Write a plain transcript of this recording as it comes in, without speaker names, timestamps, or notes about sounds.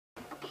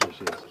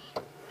Cheers.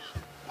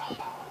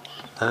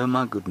 Oh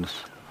my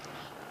goodness.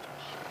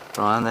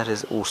 Brian, that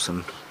is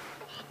awesome.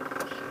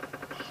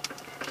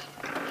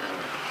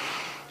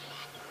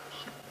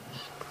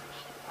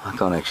 I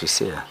can't actually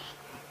see her.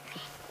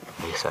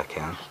 Yes, I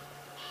can.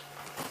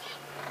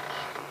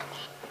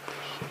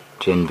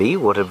 Gen B,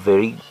 what a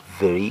very,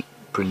 very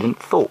brilliant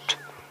thought.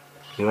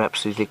 You're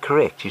absolutely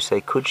correct. You say,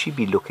 could she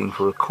be looking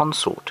for a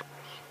consort?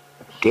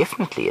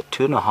 Definitely, at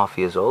 2.5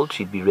 years old,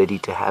 she'd be ready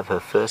to have her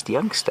first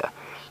youngster.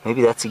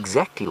 Maybe that's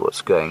exactly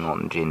what's going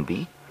on, Gen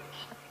B.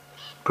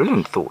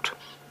 Brilliant thought.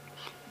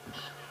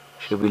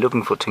 She'll be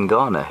looking for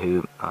Tingana,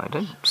 who I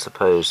don't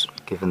suppose,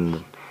 given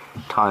the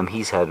time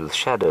he's had with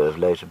Shadow of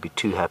late, would be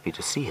too happy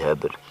to see her,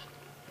 but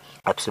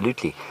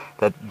absolutely,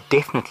 that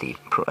definitely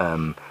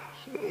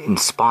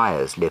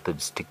inspires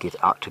leopards to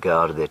go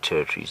out of their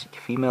territories.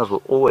 Females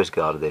will always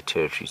go out of their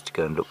territories to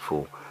go and look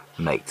for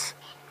mates.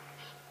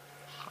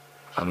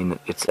 I mean,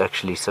 it's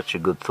actually such a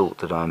good thought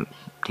that I'm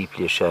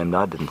deeply ashamed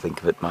I didn't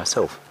think of it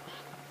myself.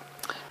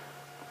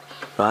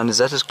 Ryan, is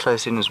that as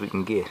close in as we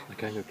can get? I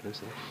can go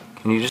closer.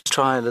 Can you just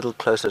try a little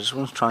closer? I just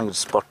want to try and get a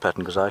spot pattern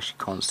because I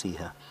actually can't see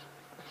her.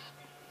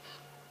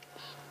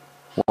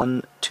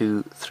 1,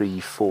 2, 3,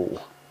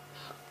 4.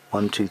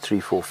 1, 2, 3,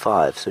 4,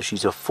 5. So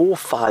she's a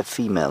 4-5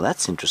 female.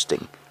 That's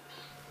interesting.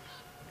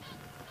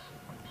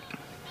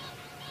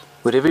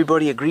 Would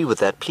everybody agree with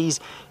that?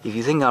 Please, if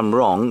you think I'm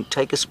wrong,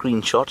 take a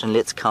screenshot and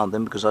let's count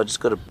them, because I just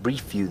got a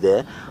brief view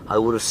there. I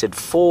would have said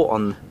 4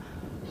 on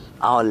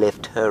our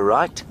left, her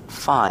right,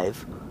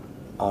 5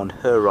 on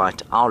her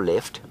right, our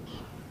left,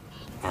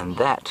 and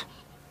that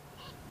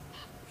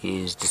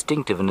is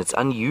distinctive and it's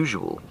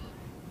unusual.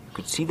 You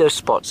could see those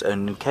spots,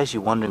 and in case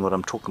you're wondering what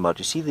I'm talking about,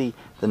 you see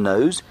the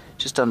nose.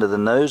 Just under the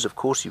nose, of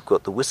course, you've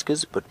got the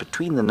whiskers, but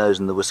between the nose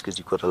and the whiskers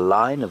you've got a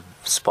line of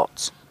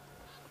spots.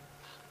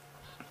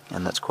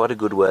 And that's quite a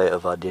good way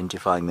of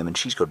identifying them, and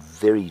she's got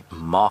very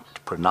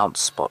marked,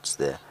 pronounced spots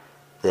there.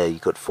 There,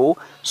 you've got 4,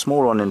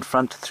 small one in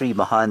front, 3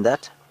 behind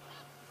that.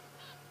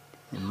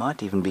 It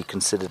might even be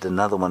considered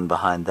another one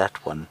behind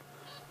that one.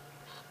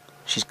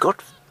 She's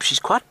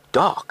quite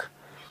dark.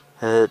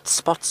 Her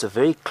spots are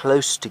very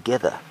close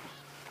together.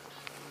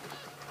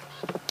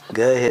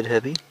 Go ahead,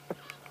 Herbie.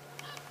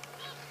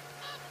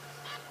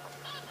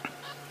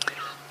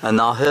 And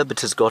now Herbert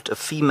has got a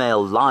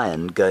female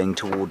lion going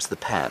towards the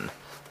pan.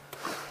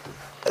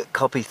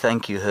 Copy,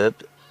 thank you,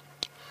 Herb.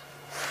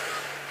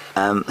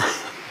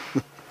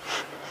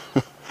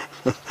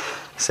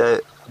 So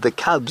the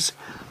cubs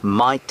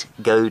might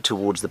go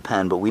towards the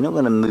pan, but we're not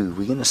going to move.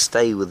 We're going to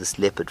stay with this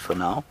leopard for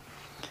now.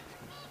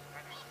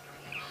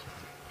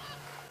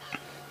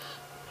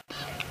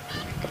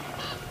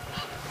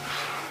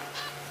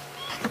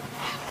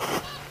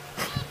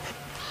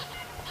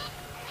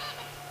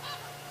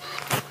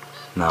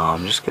 Now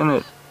I'm just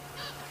going to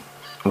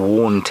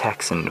warn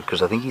Taxon,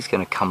 because I think he's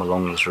going to come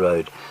along this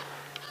road.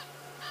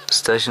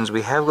 Stations,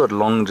 we have got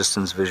long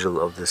distance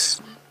visual of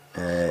this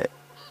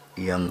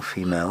young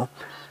female.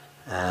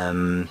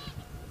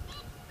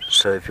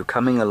 So if you're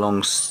coming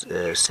along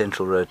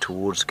Central Road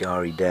towards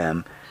Gowrie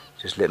Dam,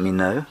 just let me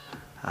know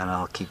and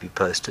I'll keep you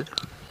posted.